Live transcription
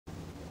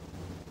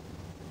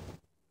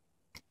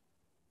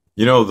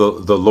You know,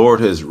 the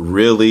Lord has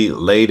really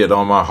laid it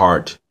on my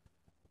heart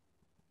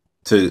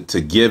to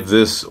give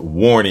this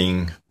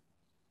warning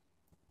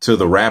to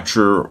the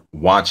Rapture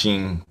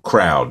watching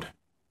crowd,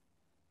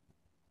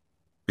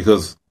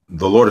 because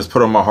the Lord has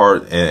put on my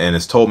heart and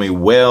has told me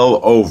well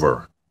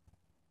over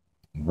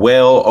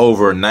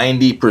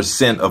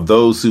 90% of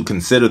those who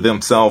consider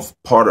themselves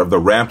part of the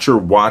Rapture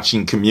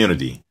watching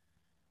community,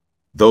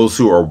 those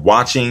who are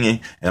watching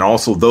and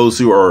also those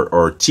who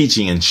are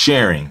teaching and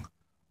sharing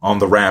on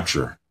the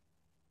Rapture,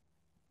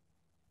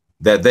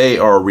 that they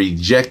are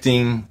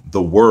rejecting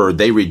the word.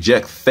 They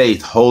reject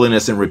faith,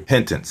 holiness, and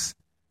repentance.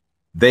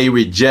 They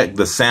reject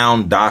the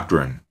sound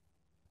doctrine,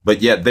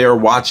 but yet they're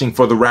watching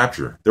for the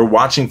rapture. They're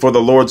watching for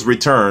the Lord's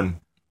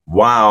return,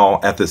 while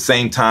at the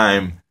same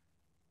time,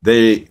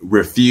 they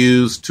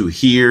refuse to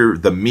hear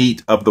the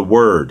meat of the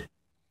word.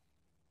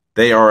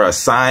 They are a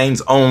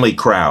signs only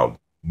crowd.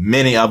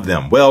 Many of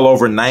them, well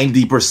over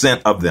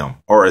 90% of them,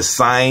 are a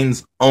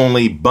signs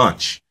only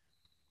bunch.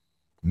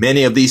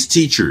 Many of these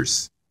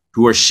teachers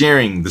who are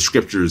sharing the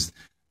scriptures,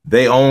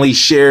 they only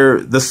share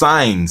the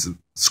signs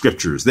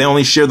scriptures. They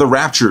only share the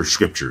rapture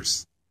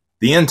scriptures,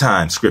 the end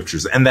time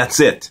scriptures, and that's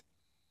it.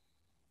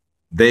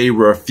 They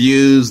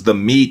refuse the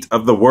meat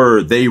of the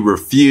word. They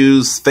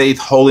refuse faith,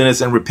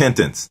 holiness, and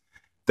repentance.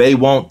 They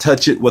won't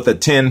touch it with a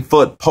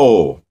 10-foot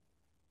pole.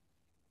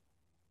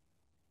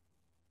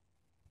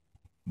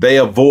 They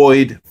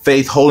avoid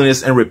faith,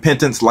 holiness, and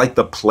repentance like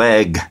the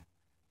plague.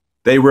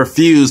 They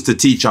refuse to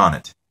teach on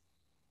it.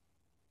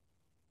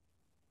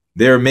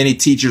 There are many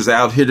teachers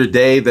out here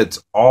today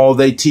that's all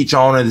they teach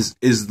on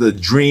is the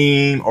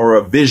dream or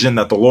a vision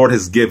that the Lord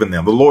has given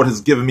them. The Lord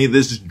has given me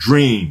this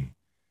dream.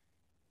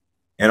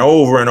 And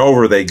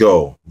over they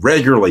go,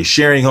 regularly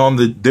sharing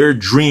on their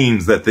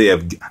dreams that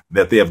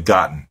they have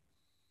gotten.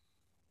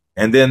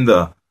 And then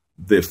the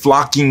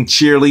flocking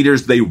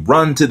cheerleaders, they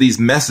run to these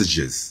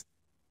messages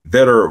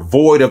that are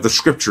void of the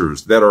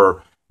scriptures, that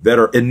are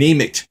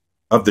anemic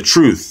of the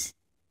truth.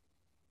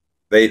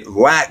 They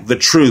lack the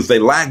truth. They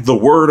lack the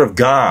word of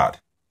God.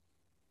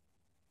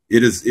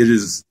 It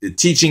is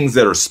teachings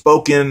that are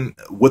spoken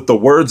with the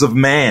words of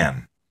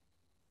man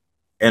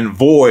and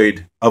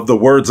void of the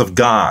words of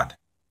God,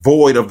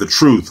 void of the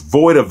truth,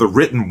 void of the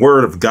written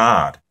word of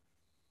God.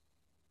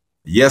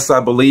 Yes, I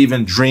believe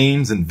in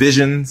dreams and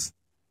visions,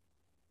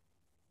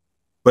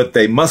 but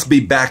they must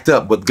be backed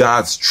up with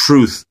God's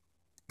truth,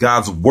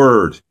 God's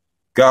word.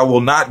 God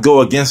will not go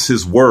against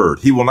his word.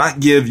 He will not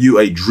give you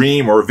a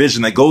dream or a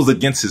vision that goes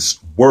against his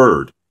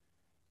word.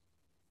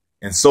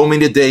 And so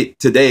many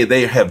today,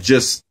 they have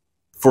just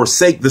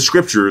forsake the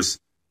scriptures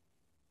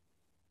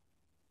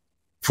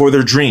for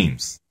their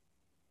dreams.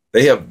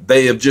 They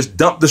have just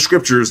dumped the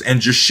scriptures and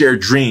just share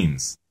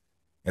dreams.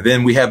 And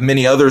then we have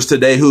many others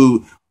today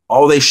who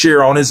all they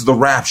share on is the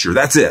rapture.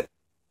 That's it.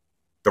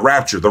 The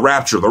rapture, the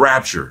rapture, the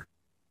rapture.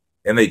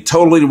 And they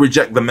totally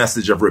reject the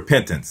message of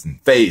repentance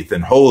and faith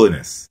and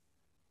holiness.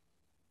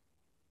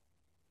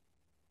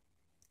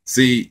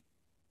 See,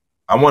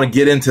 I want to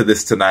get into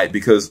this tonight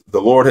because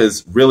the Lord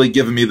has really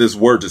given me this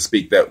word to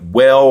speak that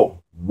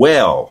well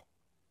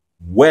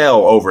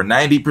over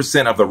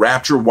 90% of the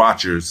rapture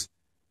watchers,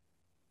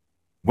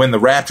 when the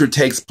rapture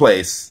takes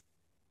place,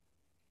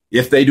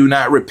 if they do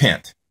not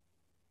repent,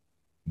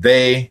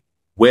 they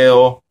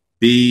will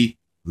be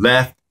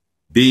left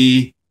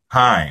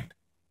behind.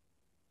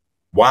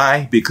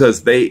 Why?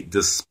 Because they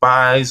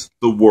despise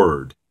the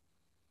word.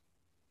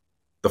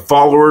 The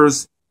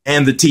followers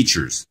and the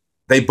teachers,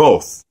 they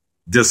both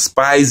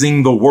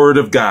despising the word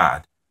of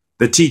God.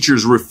 The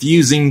teachers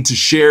refusing to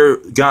share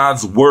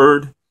God's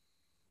word.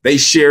 They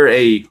share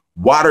a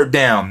watered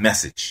down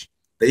message.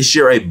 They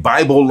share a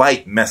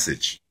Bible-light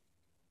message.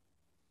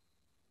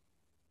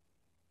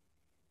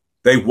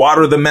 They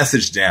water the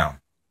message down.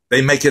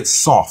 They make it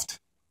soft,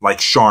 like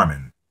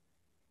Charmin.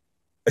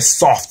 A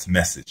soft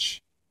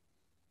message.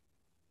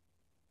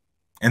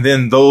 And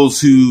then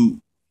those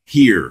who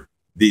hear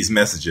these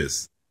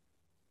messages,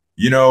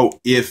 you know,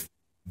 if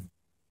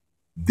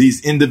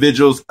these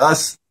individuals,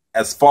 us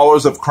as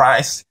followers of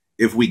Christ,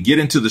 if we get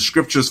into the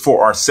scriptures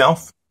for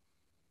ourselves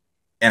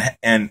and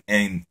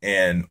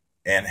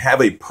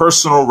have a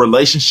personal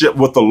relationship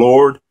with the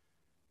Lord,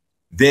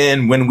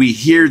 then when we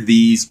hear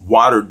these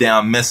watered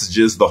down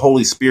messages, the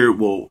Holy Spirit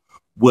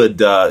would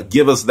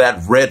give us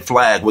that red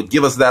flag, would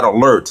give us that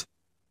alert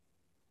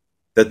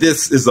that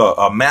this is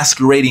a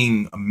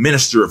masquerading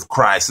minister of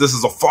Christ. This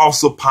is a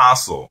false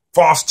apostle,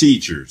 false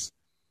teachers.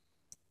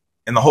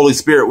 And the Holy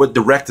Spirit would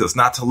direct us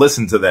not to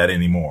listen to that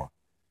anymore.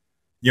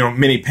 You know,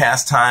 many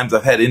past times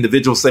I've had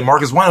individuals say,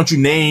 Marcus, why don't you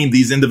name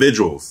these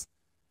individuals?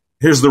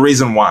 Here's the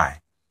reason why.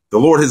 The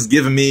Lord has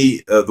given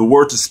me the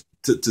word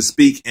to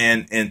speak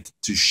and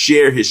to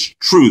share his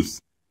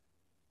truth.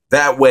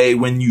 That way,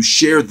 when you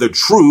share the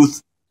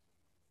truth,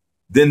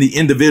 then the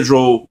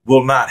individual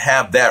will not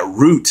have that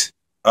root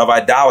of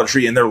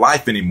idolatry in their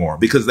life anymore,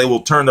 because they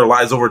will turn their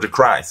lives over to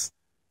Christ.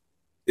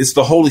 It's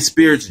the Holy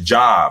Spirit's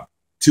job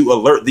to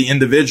alert the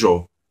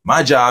individual.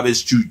 My job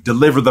is to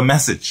deliver the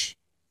message.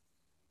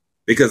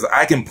 because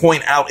I can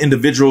point out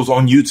individuals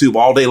on YouTube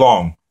all day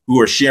long who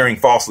are sharing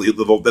falsely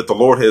that the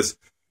Lord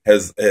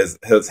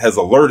has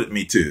alerted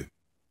me to,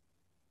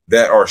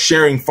 that are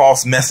sharing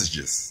false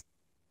messages.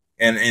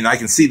 And I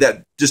can see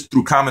that just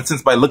through common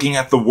sense by looking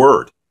at the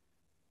word.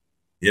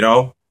 You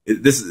know,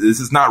 this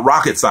is not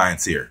rocket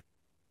science here.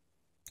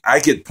 I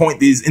could point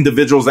these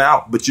individuals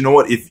out, but you know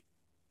what?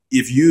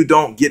 If you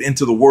don't get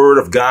into the word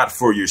of God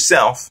for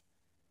yourself,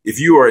 if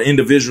you are an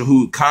individual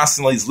who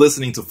constantly is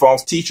listening to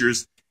false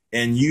teachers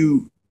and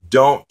you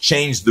don't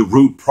change the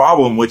root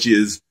problem, which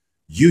is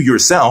you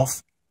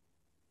yourself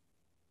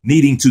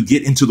needing to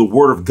get into the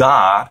word of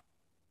God,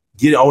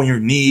 get on your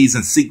knees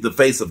and seek the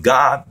face of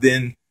God,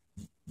 then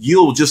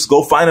you'll just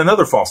go find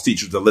another false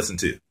teacher to listen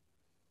to.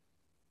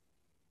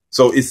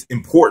 So it's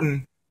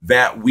important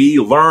that we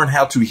learn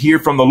how to hear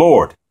from the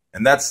Lord.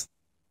 And that's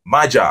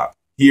my job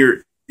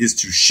here, is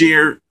to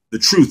share the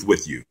truth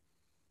with you,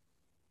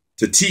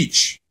 to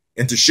teach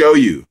and to show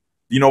you,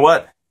 you know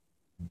what?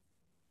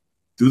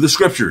 Through the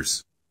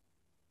scriptures,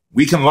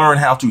 we can learn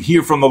how to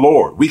hear from the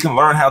Lord. We can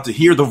learn how to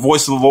hear the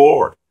voice of the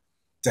Lord,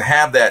 to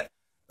have that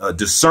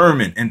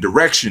discernment and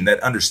direction, that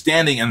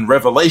understanding and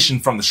revelation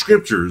from the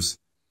scriptures,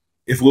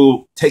 if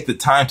we'll take the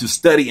time to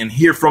study and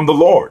hear from the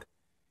Lord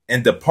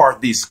and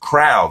depart these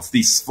crowds,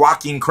 these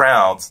flocking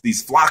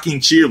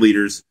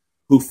cheerleaders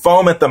who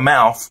foam at the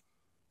mouth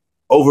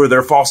over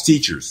their false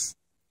teachers.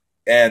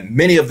 And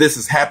many of this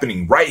is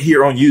happening right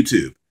here on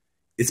YouTube.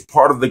 It's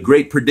part of the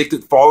great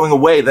predicted falling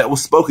away that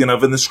was spoken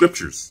of in the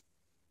scriptures.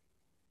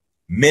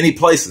 Many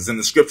places in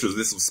the scriptures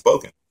this was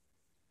spoken.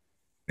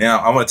 Now,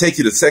 I want to take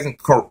you to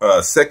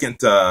Second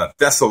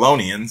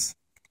Thessalonians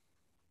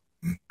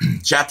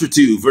chapter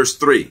 2, verse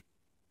 3.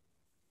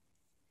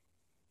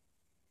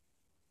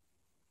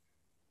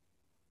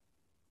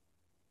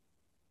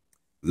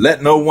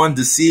 Let no one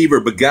deceive or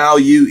beguile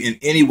you in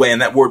any way.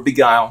 And that word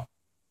beguile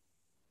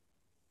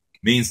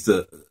means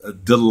to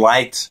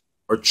delight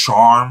or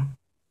charm,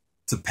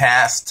 to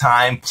pass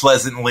time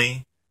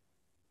pleasantly,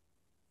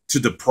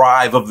 to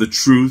deprive of the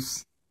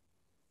truth.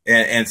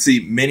 And see,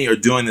 many are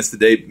doing this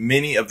today.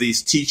 Many of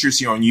these teachers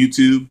here on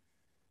YouTube,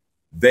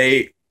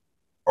 they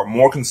are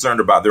more concerned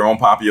about their own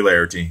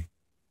popularity.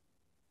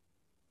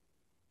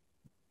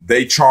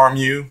 They charm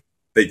you.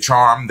 They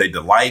charm. They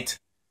delight.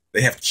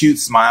 They have cute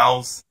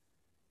smiles.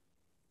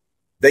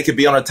 They could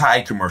be on a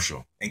Tide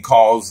commercial and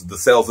cause the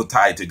sales of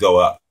Tide to go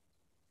up.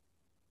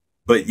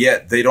 But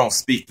yet they don't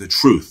speak the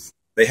truth.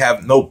 They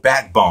have no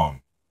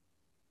backbone.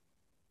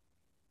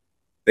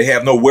 They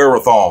have no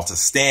wherewithal to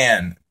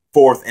stand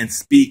forth and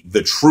speak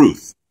the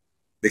truth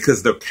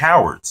because they're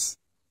cowards.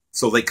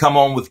 So they come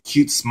on with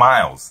cute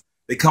smiles.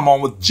 They come on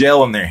with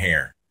gel in their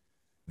hair.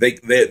 They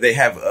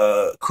have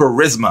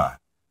charisma.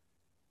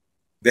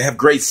 They have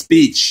great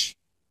speech,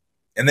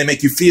 and they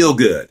make you feel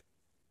good.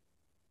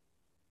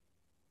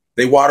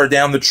 They water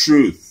down the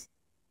truth.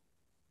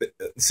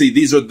 See,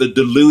 these are the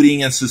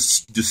deluding and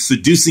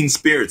seducing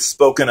spirits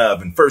spoken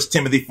of in 1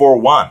 Timothy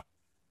 4:1.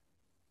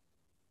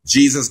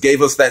 Jesus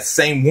gave us that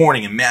same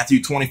warning in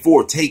Matthew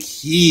 24. Take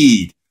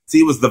heed. See,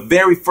 it was the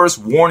very first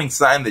warning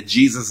sign that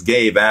Jesus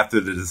gave after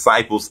the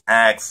disciples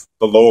asked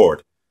the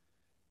Lord,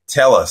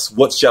 tell us,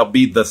 what shall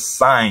be the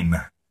sign?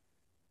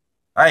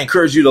 I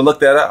encourage you to look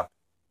that up.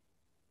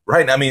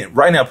 Right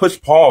now,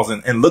 push pause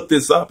and look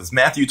this up. It's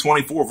Matthew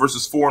 24,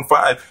 verses 4 and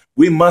 5.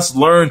 We must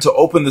learn to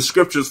open the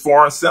scriptures for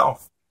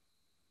ourselves.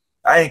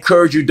 I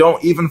encourage you,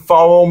 don't even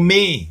follow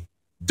me.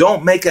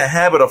 Don't make a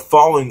habit of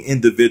following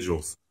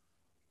individuals.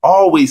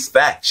 Always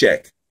fact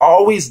check.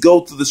 Always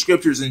go to the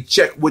scriptures and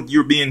check what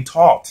you're being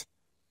taught.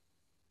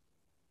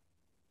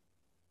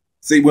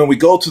 See, when we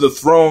go to the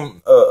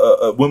throne,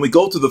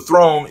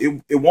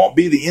 it won't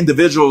be the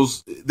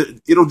individuals.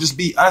 It'll just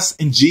be us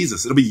and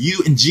Jesus. It'll be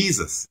you and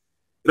Jesus.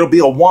 It'll be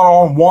a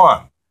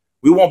one-on-one.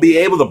 We won't be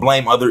able to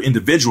blame other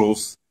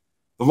individuals.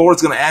 The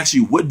Lord's going to ask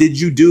you, what did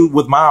you do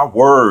with my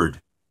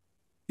word?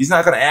 He's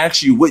not going to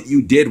ask you what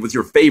you did with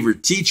your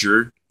favorite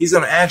teacher. He's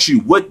going to ask you,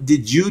 what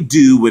did you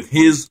do with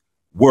his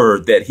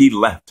word that he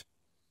left?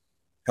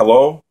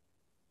 Hello?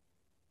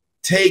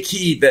 Take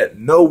heed that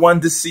no one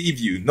deceive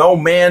you, no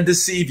man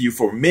deceive you,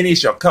 for many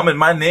shall come in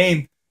my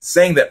name,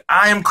 saying that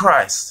I am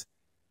Christ.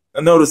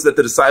 Now notice that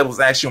the disciples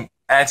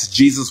asked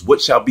Jesus,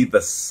 what shall be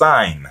the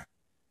sign?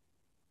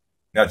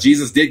 Now,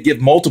 Jesus did give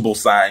multiple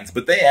signs,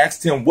 but they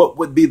asked him what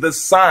would be the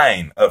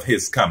sign of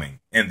his coming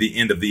and the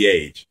end of the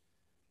age.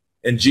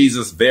 And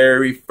Jesus'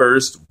 very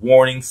first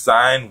warning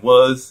sign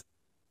was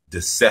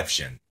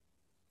deception.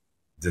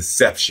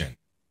 Deception.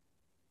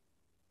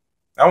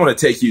 I want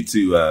to take you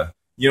to,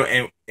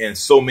 and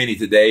so many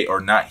today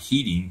are not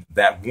heeding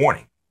that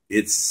warning.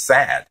 It's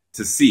sad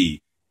to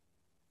see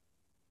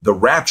the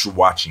rapture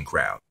watching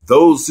crowd,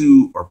 those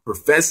who are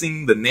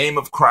professing the name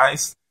of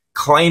Christ,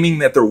 claiming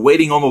that they're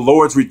waiting on the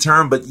Lord's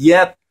return, but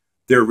yet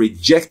they're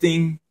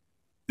rejecting.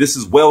 This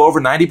is well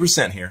over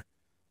 90% here.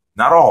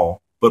 Not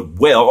all, but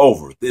well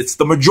over. It's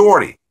the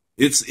majority.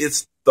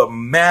 It's the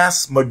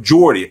mass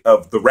majority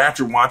of the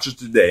rapture watchers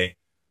today.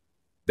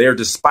 They're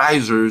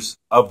despisers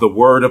of the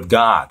word of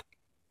God.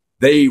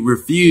 They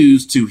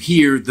refuse to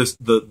hear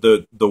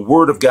the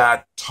word of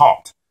God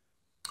taught.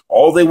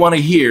 All they want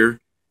to hear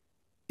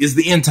is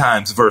the end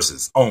times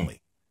verses only.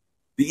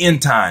 The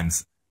end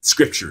times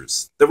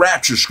scriptures, the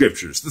rapture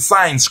scriptures, the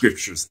sign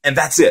scriptures, and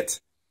that's it.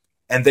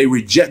 And they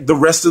reject the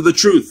rest of the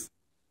truth.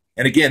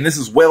 And again, this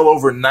is well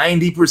over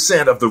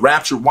 90% of the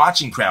rapture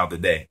watching crowd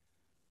today.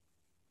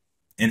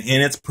 And in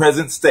its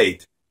present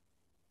state,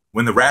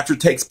 when the rapture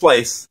takes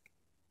place,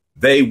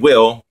 they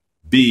will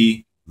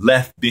be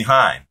left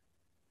behind.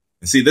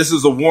 And see, this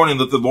is a warning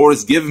that the Lord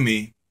has given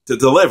me to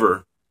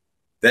deliver,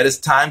 that it's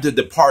time to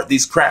depart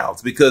these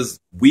crowds, because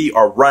we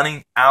are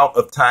running out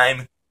of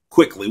time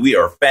quickly. We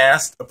are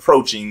fast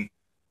approaching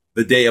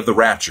the day of the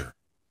rapture.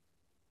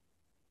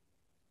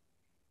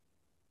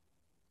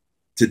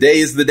 Today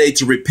is the day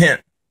to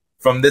repent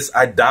from this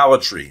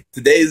idolatry.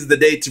 Today is the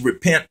day to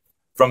repent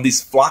from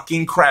these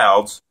flocking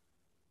crowds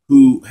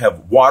who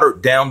have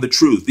watered down the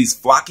truth. These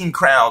flocking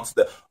crowds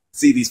that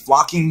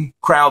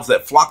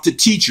flock to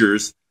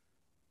teachers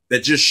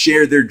that just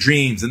share their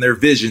dreams and their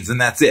visions, and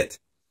that's it.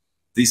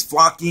 These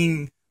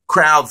flocking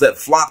crowds that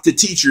flock to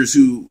teachers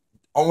who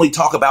only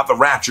talk about the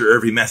rapture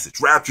every message.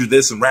 Rapture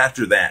this and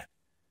rapture that.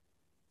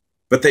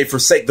 But they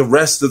forsake the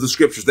rest of the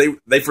scriptures.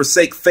 They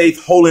forsake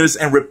faith, holiness,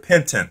 and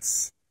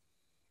repentance,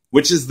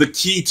 which is the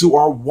key to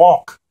our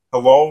walk.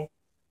 Hello?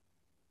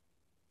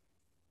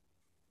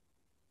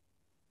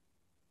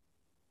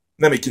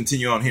 Let me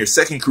continue on here.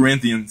 2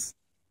 Corinthians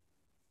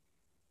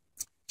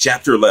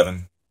chapter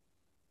 11.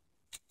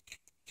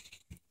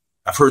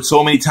 I've heard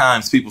so many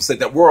times people say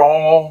that we're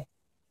all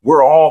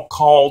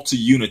called to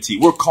unity.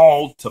 We're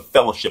called to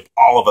fellowship,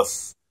 all of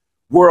us.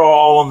 We're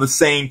all on the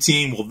same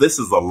team. Well, this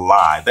is a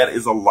lie. That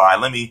is a lie.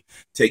 Let me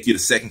take you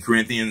to 2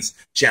 Corinthians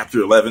chapter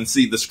 11.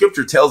 See, the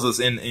scripture tells us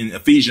in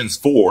Ephesians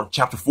 4,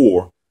 chapter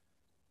 4,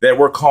 that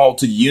we're called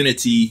to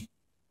unity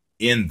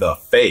in the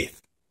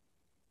faith,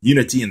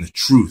 unity in the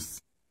truth.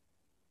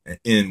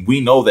 And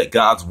we know that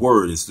God's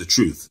word is the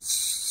truth.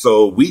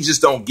 So we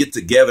just don't get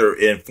together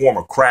and form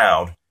a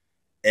crowd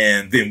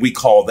and then we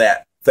call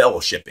that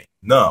fellowshipping.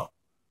 No,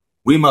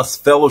 we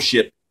must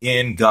fellowship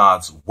in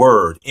God's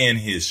word, in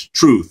his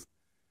truth,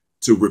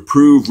 to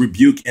reprove,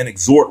 rebuke, and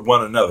exhort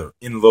one another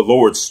in the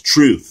Lord's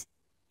truth.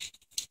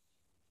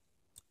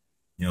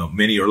 You know,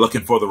 many are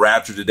looking for the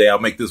rapture today. I'll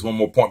make this one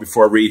more point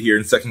before I read here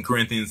in 2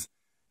 Corinthians.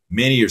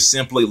 Many are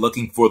simply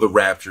looking for the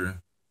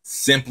rapture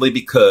simply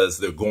because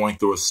they're going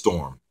through a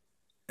storm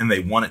and they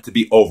want it to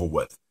be over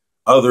with.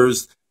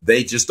 Others,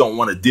 they just don't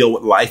want to deal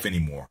with life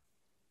anymore.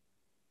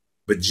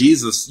 But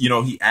Jesus, you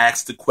know, he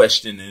asked the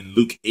question in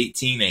Luke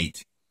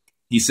 18:8.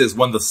 He says,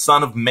 when the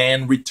Son of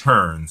Man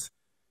returns,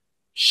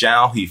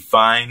 shall he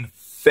find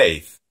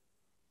faith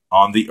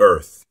on the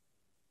earth?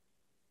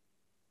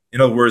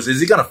 In other words, is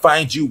he going to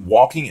find you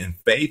walking in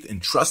faith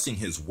and trusting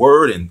his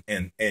word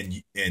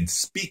and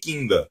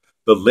speaking the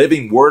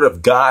living word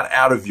of God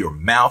out of your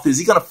mouth? Is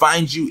he going to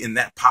find you in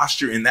that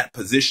posture, in that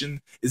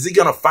position? Is he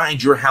going to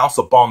find your house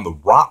upon the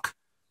rock,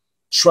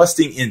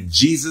 trusting in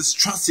Jesus,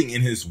 trusting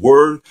in his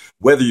word,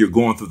 whether you're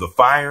going through the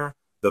fire,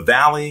 the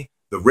valley,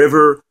 the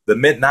river, the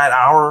midnight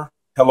hour,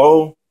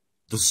 hello,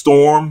 the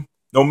storm?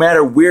 No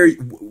matter where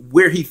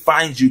he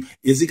finds you,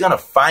 is he going to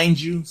find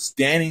you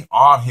standing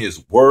on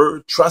his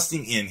word,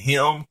 trusting in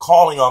him,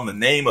 calling on the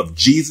name of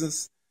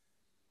Jesus,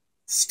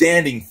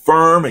 standing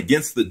firm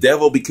against the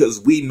devil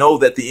because we know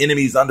that the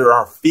enemy's under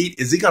our feet?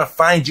 Is he going to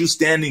find you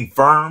standing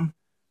firm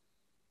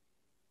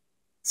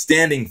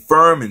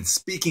and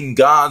speaking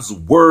God's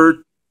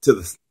word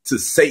to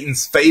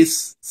Satan's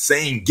face,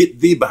 saying, get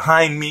thee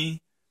behind me?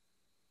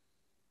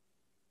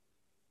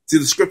 See,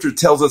 the scripture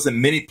tells us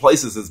in many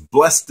places, as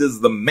blessed is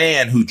the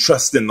man who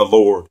trusts in the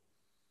Lord.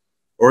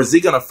 Or is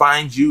he going to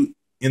find you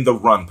in the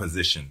run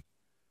position,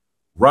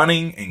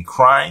 running and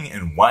crying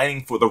and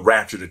whining for the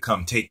rapture to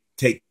come take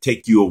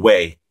you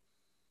away?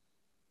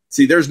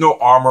 See, there's no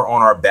armor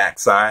on our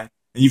backside.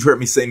 And you've heard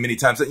me say many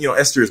times that, you know,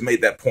 Esther has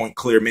made that point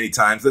clear many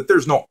times, that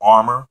there's no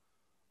armor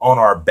on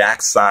our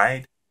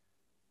backside.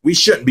 We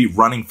shouldn't be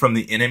running from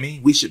the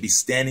enemy. We should be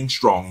standing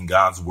strong in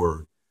God's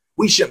word.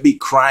 We shouldn't be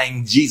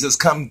crying, Jesus,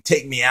 come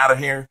take me out of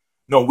here.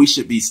 No, we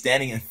should be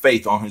standing in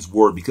faith on his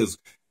word, because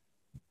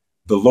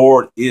the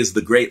Lord is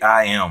the great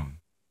I am.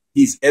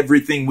 He's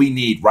everything we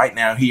need right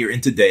now, here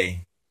and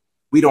today.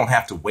 We don't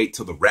have to wait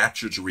till the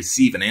rapture to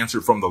receive an answer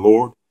from the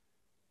Lord.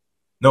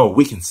 No,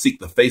 we can seek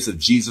the face of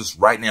Jesus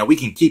right now. We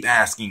can keep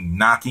asking,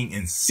 knocking,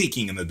 and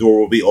seeking, and the door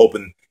will be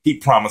open. He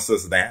promised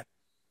us that.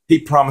 He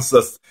promised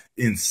us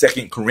in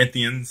 2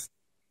 Corinthians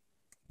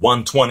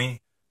 1:20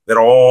 that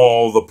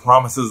all the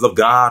promises of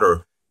God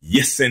are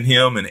yes in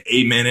him and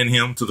amen in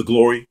him, to the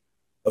glory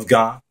of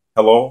God.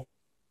 Hello?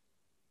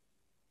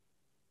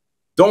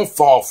 Don't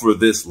fall for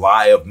this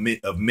lie of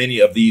many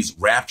of these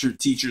rapture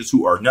teachers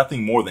who are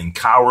nothing more than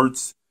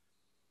cowards,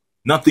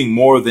 nothing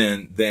more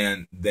than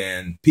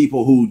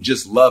people who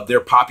just love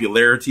their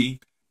popularity,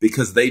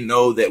 because they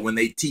know that when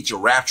they teach a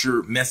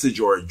rapture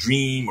message or a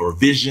dream or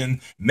vision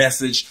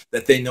message,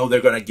 that they know they're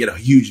going to get a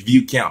huge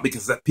view count,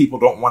 because that people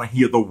don't want to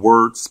hear the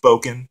word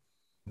spoken.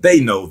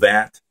 They know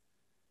that.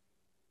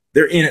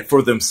 They're in it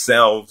for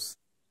themselves.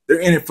 They're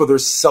in it for their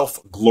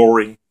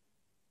self-glory.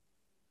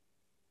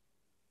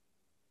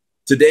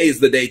 Today is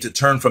the day to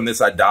turn from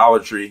this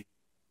idolatry,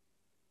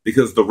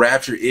 because the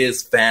rapture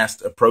is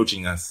fast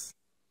approaching us.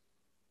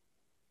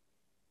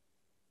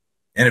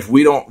 And if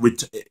we don't,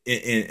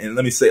 and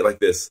let me say it like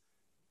this,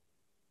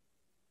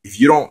 if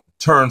you don't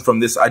turn from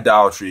this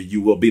idolatry,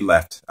 you will be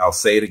left. I'll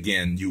say it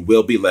again, you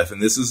will be left.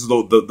 And this is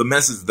the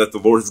message that the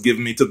Lord has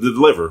given me to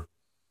deliver.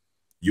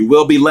 You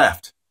will be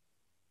left.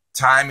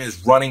 Time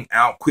is running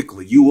out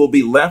quickly. You will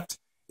be left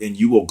and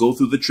you will go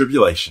through the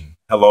tribulation.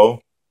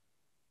 Hello?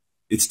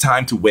 It's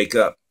time to wake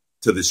up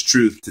to this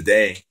truth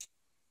today.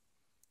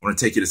 I want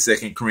to take you to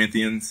 2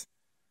 Corinthians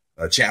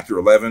chapter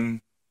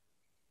 11,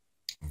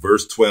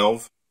 verse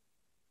 12.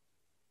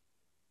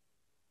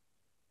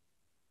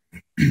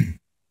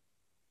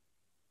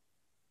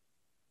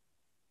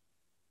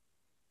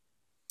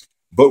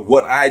 But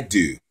what I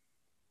do,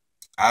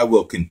 I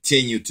will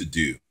continue to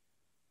do,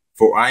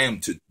 for I am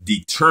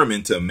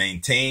determined to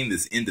maintain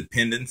this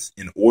independence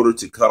in order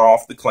to cut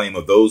off the claim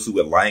of those who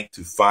would like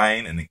to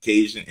find an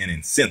occasion and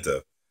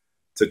incentive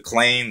to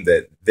claim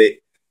that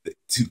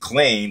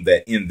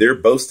in their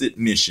boasted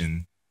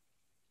mission,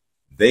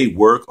 they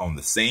work on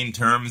the same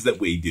terms that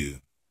we do.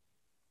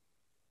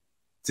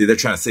 See, they're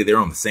trying to say they're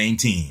on the same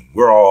team.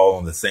 We're all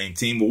on the same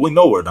team. Well, we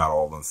know we're not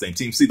all on the same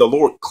team. See, the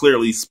Lord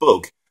clearly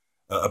spoke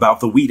about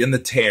the wheat and the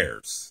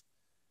tares,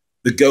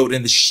 the goat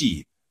and the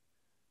sheep,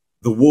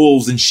 the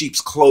wolves in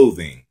sheep's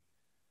clothing,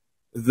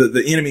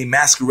 the enemy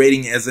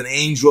masquerading as an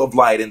angel of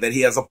light, and that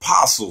he has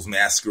apostles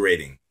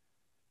masquerading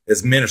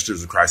as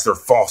ministers of Christ. They're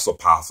false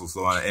apostles.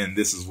 And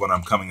this is what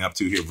I'm coming up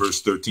to here,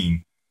 verse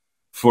 13.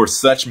 For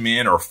such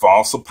men are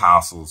false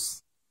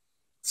apostles,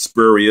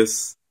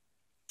 spurious,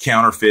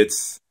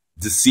 counterfeits,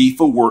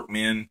 deceitful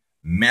workmen,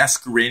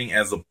 masquerading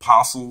as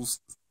apostles,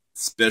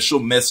 special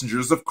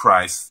messengers of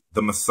Christ,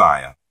 the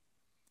Messiah.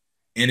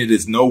 And it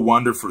is no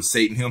wonder, for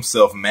Satan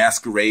himself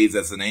masquerades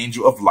as an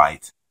angel of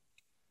light.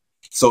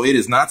 So it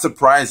is not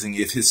surprising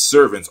if his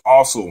servants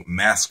also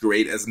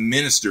masquerade as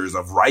ministers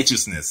of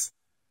righteousness,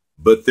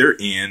 but their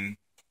end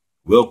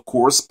will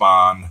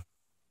correspond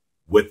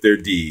with their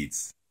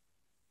deeds.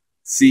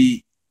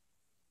 See,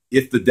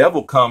 if the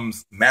devil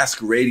comes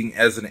masquerading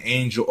as an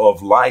angel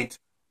of light,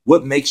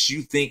 what makes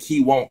you think he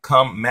won't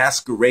come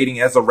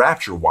masquerading as a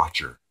rapture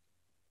watcher?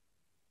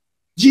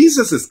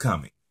 Jesus is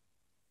coming.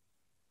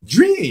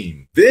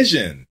 Dream,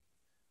 vision,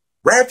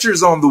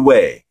 rapture's on the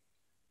way.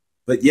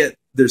 But yet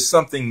there's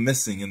something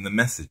missing in the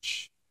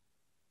message.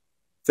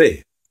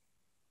 Faith,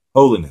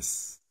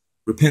 holiness,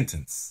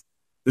 repentance.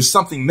 There's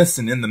something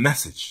missing in the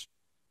message.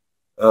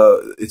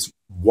 It's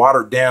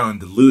watered down and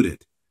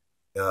diluted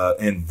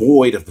and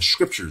void of the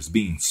scriptures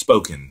being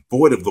spoken,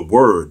 void of the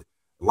word.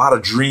 A lot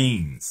of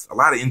dreams, a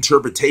lot of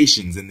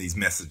interpretations in these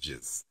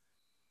messages,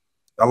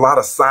 a lot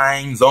of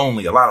signs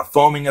only, a lot of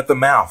foaming at the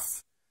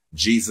mouth.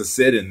 Jesus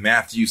said in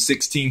Matthew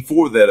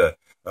 16:4 that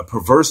a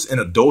perverse and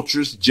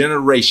adulterous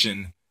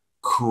generation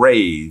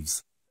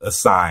craves a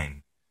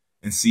sign.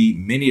 And see,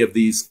 many of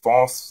these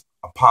false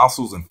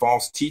apostles and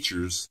false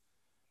teachers,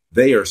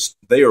 they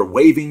are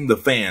waving the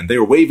fan. They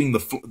are waving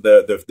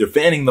they're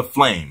fanning the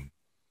flame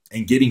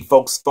and getting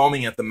folks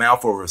foaming at the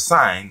mouth over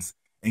signs,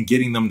 and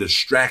getting them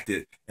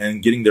distracted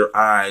and getting their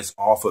eyes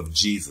off of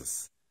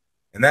Jesus.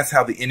 And that's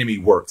how the enemy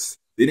works.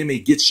 The enemy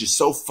gets you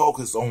so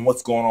focused on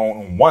what's going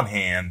on one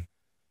hand,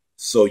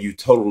 so you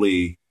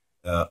totally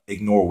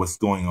ignore what's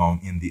going on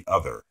in the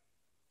other.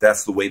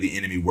 That's the way the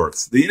enemy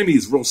works. The enemy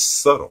is real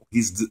subtle.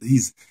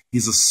 He's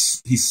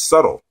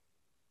subtle.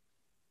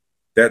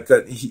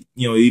 That he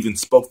even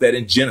spoke that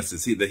in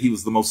Genesis. That he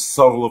was the most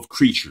subtle of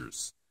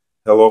creatures.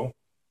 Hello.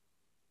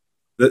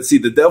 See,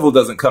 the devil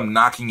doesn't come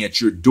knocking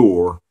at your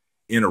door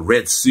in a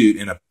red suit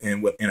and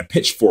a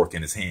pitchfork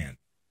in his hand.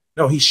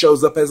 No, he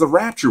shows up as a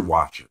rapture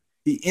watcher.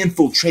 He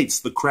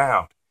infiltrates the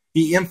crowd.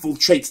 He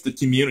infiltrates the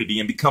community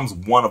and becomes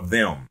one of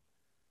them.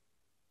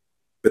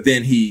 But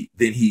then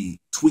he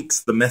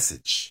tweaks the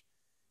message.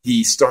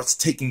 He starts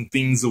taking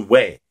things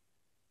away.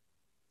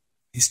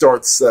 He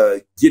starts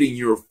getting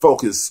your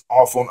focus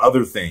off on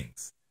other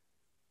things.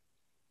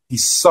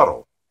 He's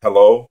subtle.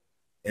 Hello?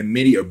 And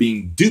many are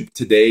being duped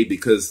today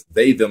because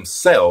they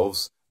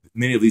themselves,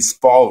 many of these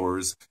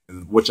followers,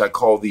 which I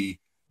call the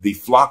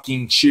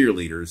flocking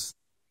cheerleaders,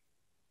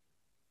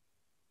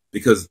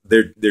 because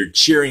they're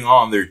cheering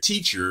on their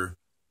teacher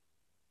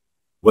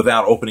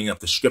without opening up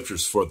the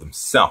scriptures for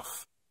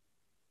themselves.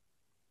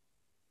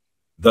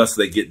 Thus,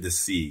 they get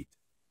deceived.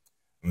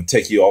 I'm going to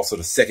take you also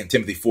to 2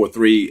 Timothy 4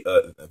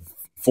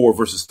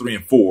 verses 3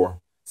 and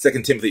 4.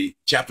 2 Timothy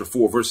chapter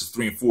 4 verses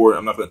 3 and 4.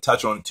 I'm not going to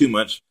touch on it too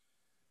much,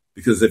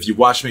 because if you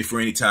watch me for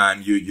any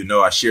time, you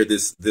know I share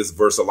this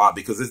verse a lot,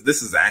 because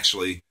this is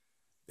actually,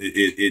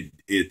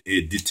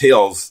 it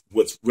details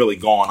what's really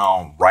going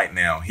on right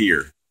now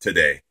here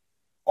today,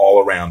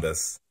 all around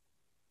us.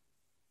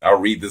 I'll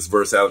read this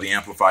verse out of the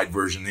Amplified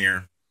version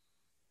here.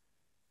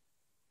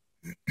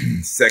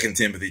 2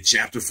 Timothy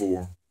chapter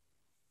 4,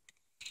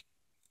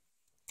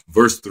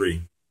 verse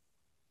 3.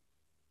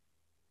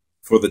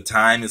 For the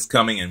time is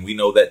coming, and we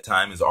know that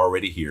time is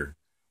already here.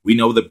 We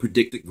know the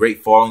predicted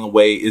great falling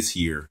away is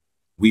here.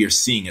 We are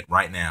seeing it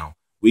right now.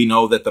 We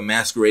know that the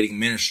masquerading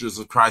ministers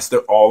of Christ,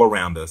 they're all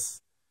around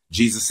us.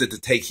 Jesus said to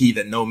take heed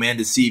that no man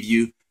deceive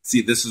you.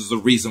 See, this is the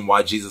reason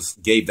why Jesus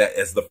gave that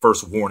as the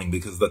first warning,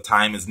 because the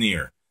time is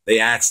near. They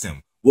asked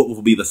him, what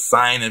will be the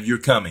sign of your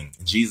coming?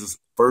 And Jesus'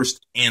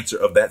 first answer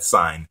of that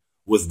sign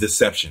was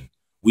deception.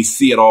 We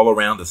see it all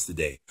around us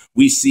today.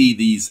 We see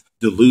these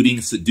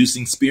deluding,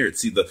 seducing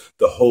spirits. See, the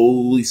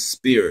Holy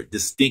Spirit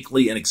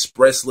distinctly and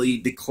expressly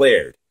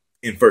declared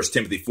in 1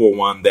 Timothy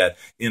 4:1 that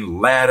in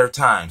latter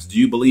times, do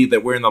you believe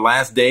that we're in the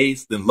last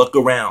days? Then look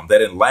around,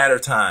 that in latter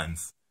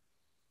times,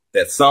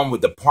 that some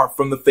would depart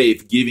from the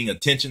faith, giving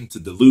attention to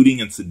deluding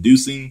and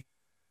seducing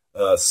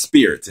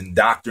spirits and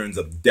doctrines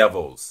of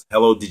devils.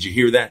 Hello, did you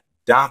hear that?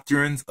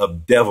 Doctrines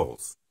of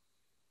devils.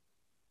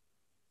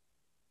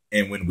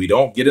 And when we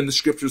don't get in the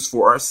scriptures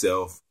for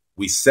ourselves,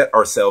 we set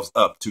ourselves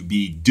up to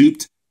be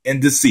duped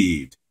and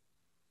deceived.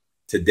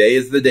 Today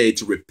is the day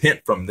to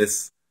repent from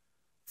this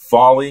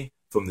folly,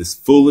 from this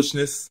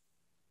foolishness,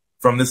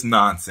 from this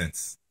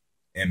nonsense.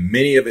 And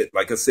many of it,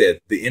 like I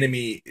said, the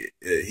enemy,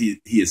 he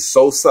is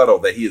so subtle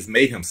that he has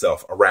made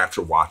himself a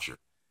rapture watcher.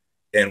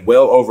 And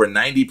well over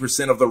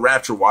 90% of the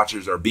rapture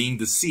watchers are being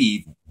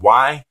deceived.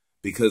 Why?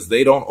 Because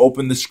they don't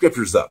open the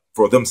scriptures up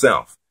for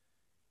themselves.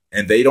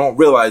 And they don't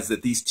realize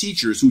that these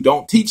teachers who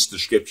don't teach the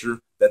scripture,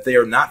 that they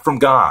are not from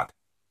God.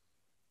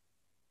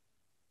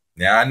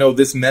 Now, I know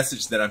this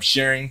message that I'm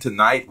sharing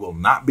tonight will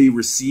not be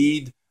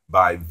received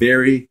by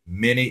very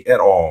many at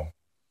all.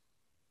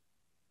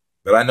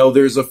 But I know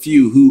there's a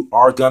few who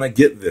are going to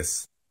get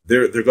this.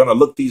 They're going to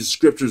look these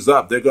scriptures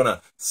up. They're going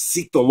to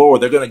seek the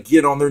Lord. They're going to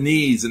get on their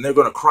knees and they're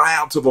going to cry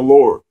out to the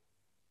Lord.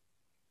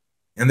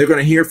 And they're going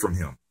to hear from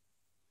him.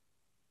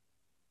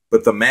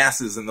 But the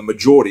masses and the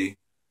majority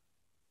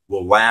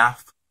will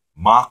laugh,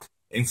 mock,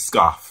 and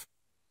scoff.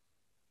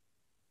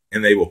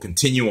 And they will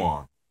continue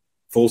on,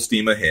 full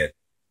steam ahead.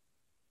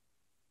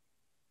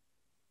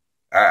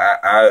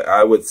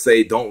 I would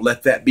say don't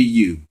let that be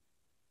you,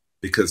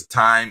 because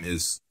time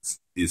is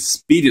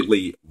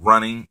speedily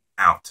running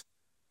out.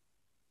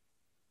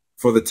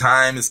 For the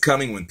time is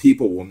coming when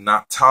people will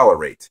not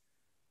tolerate,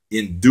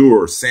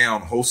 endure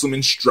sound, wholesome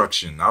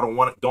instruction. I don't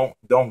want it.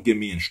 Don't give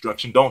me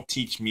instruction. Don't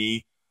teach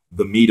me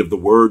the meat of the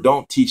word.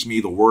 Don't teach me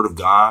the word of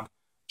God.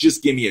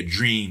 Just give me a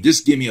dream.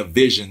 Just give me a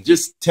vision.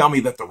 Just tell me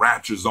that the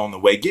rapture is on the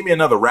way. Give me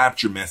another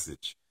rapture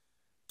message.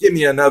 Give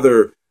me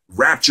another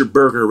rapture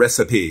burger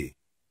recipe.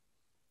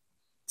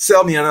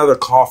 Sell me another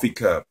coffee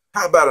cup.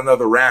 How about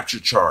another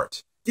rapture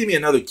chart? Give me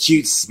another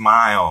cute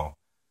smile.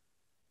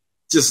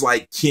 Just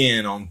like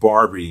Ken on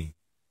Barbie.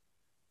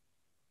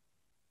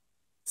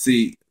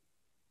 See,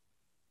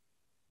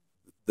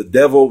 the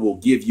devil will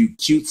give you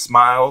cute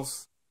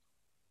smiles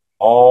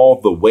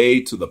all the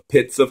way to the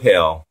pits of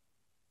hell.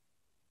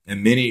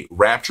 And many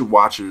rapture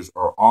watchers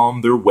are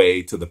on their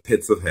way to the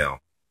pits of hell.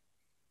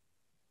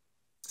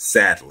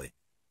 Sadly,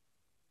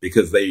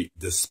 because they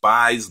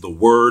despise the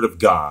word of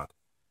God.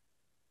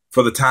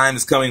 For the time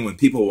is coming when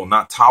people will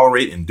not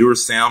tolerate, endure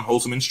sound,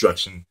 wholesome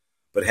instruction,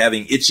 but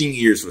having itching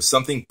ears for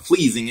something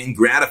pleasing and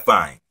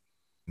gratifying.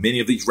 Many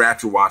of these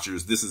rapture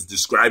watchers, this is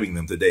describing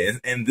them today.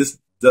 And this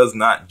does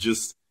not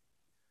just,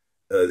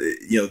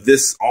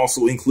 this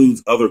also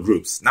includes other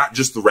groups, not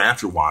just the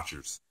rapture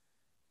watchers.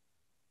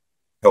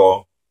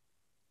 Hello?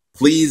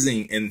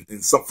 Pleasing and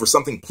for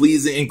something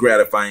pleasing and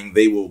gratifying,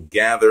 they will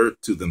gather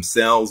to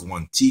themselves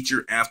one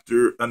teacher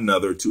after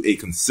another to a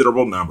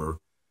considerable number,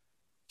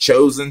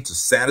 chosen to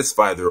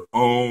satisfy their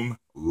own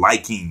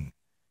liking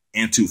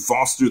and to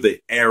foster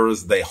the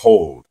errors they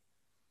hold.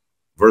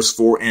 Verse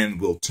 4, and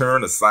will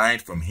turn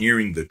aside from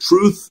hearing the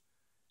truth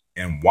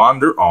and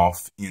wander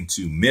off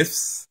into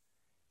myths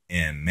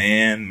and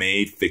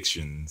man-made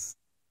fictions.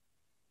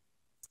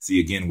 See,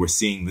 again, we're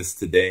seeing this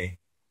today.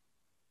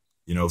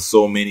 You know,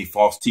 so many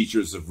false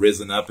teachers have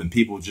risen up and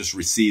people just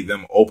receive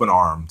them open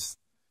arms.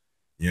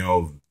 You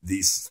know,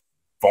 these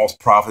false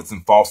prophets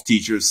and false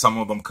teachers, some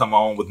of them come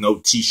on with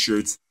no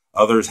t-shirts.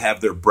 Others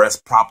have their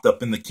breasts propped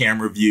up in the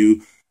camera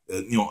view.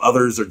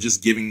 Others are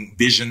just giving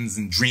visions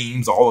and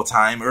dreams all the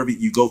time.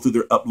 You go through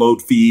their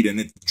upload feed and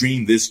it's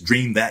dream this,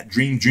 dream that,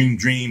 dream.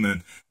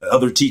 And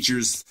other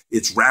teachers,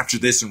 it's rapture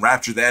this and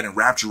rapture that and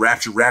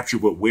rapture.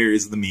 But where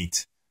is the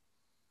meat?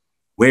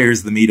 Where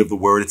is the meat of the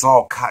word? It's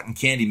all cotton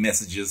candy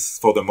messages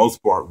for the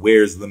most part.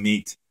 Where's the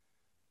meat?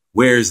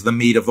 Where's the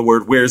meat of the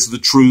word? Where's the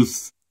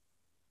truth?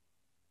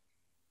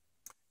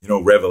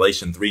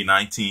 Revelation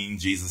 3:19,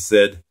 Jesus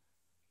said,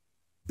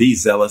 be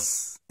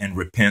zealous and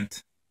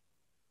repent.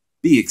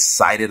 Be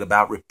excited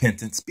about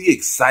repentance. Be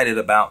excited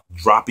about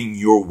dropping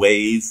your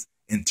ways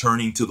and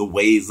turning to the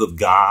ways of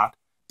God.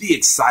 Be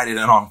excited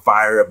and on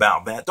fire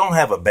about that. Don't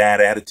have a bad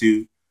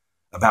attitude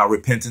about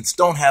repentance.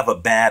 Don't have a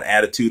bad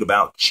attitude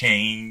about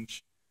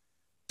change.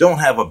 Don't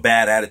have a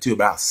bad attitude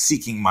about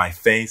seeking my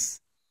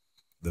face.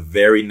 The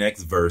very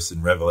next verse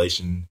in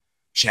Revelation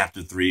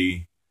chapter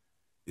 3,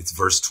 it's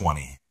verse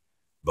 20.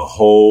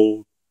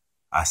 Behold,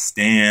 I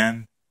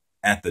stand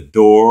at the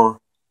door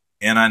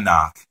and I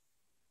knock.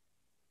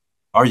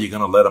 Are you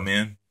going to let him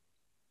in?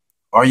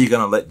 Are you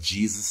going to let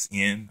Jesus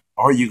in?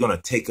 Are you going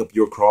to take up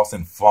your cross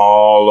and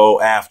follow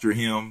after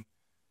him?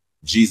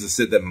 Jesus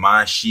said that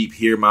my sheep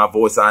hear my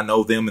voice. I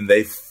know them and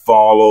they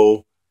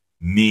follow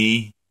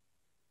me.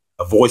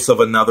 A voice of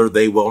another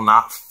they will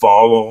not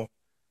follow.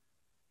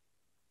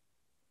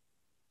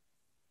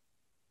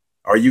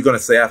 Are you going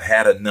to say, I've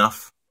had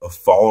enough of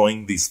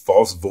following these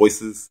false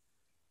voices?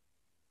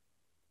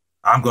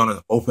 I'm going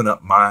to open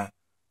up my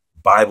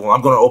Bible.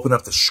 I'm going to open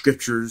up the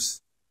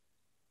scriptures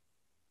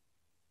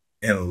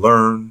and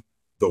learn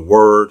the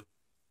word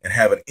and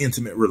have an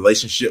intimate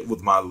relationship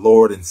with my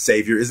Lord and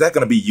Savior. Is that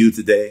going to be you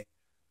today?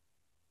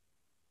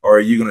 Or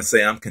are you going to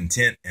say, I'm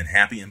content and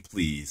happy and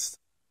pleased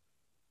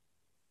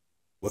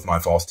with my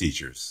false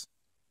teachers?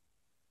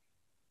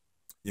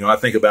 You know, I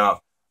think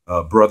about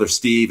Brother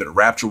Steve at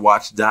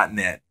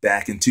rapturewatch.net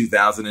back in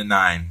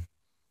 2009,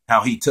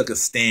 how he took a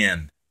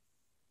stand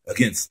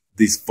against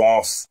these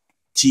false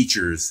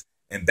teachers.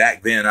 And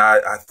back then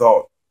I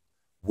thought,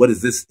 what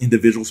is this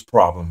individual's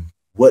problem?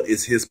 What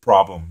is his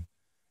problem?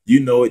 You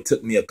know, it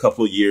took me a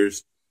couple of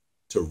years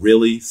to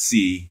really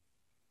see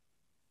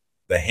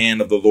the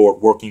hand of the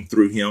Lord working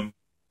through him.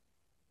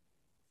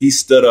 He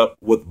stood up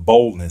with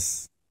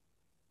boldness.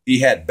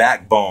 He had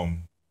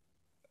backbone.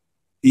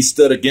 He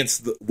stood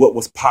against what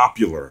was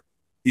popular.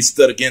 He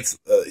stood against,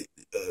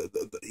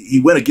 he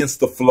went against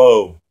the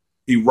flow.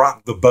 He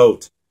rocked the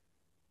boat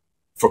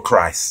for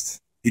Christ.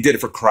 He did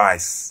it for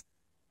Christ.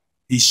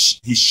 He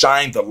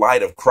shined the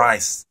light of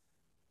Christ.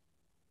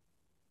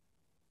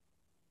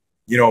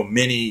 You know,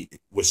 many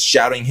was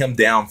shouting him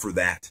down for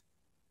that.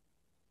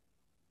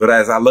 But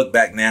as I look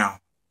back now,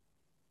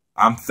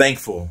 I'm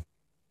thankful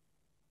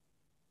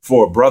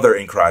for a brother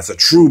in Christ, a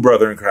true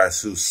brother in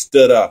Christ who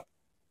stood up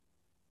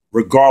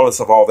regardless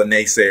of all the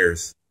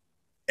naysayers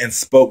and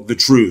spoke the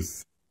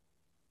truth.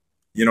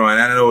 You know,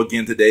 and I know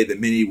again today that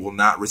many will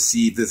not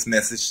receive this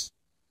message.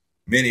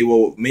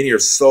 Many are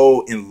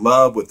so in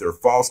love with their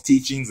false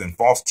teachings and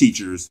false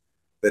teachers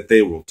that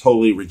they will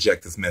totally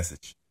reject this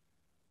message.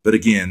 But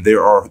again,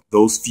 there are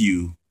those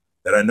few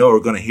that I know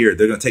are going to hear it.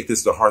 They're going to take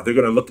this to heart. They're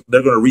going to look,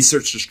 they're going to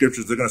research the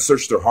scriptures. They're going to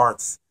search their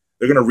hearts.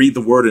 They're going to read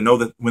the word and know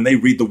that when they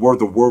read the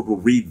word will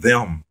read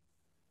them.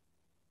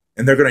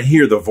 And they're going to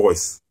hear the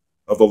voice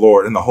of the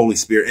Lord and the Holy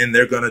Spirit, and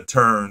they're going to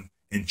turn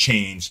and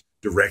change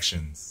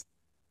directions.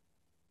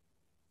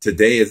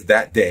 Today is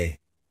that day,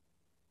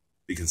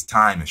 because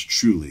time is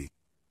truly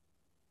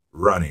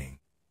running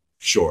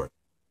short.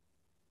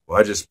 Well,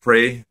 I just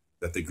pray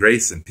that the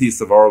grace and peace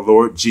of our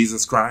Lord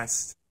Jesus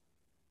Christ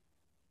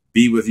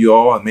be with you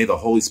all, and may the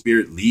Holy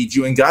Spirit lead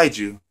you and guide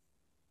you.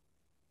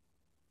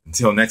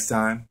 Until next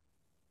time,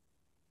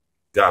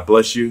 God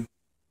bless you,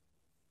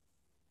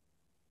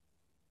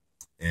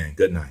 and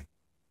good night.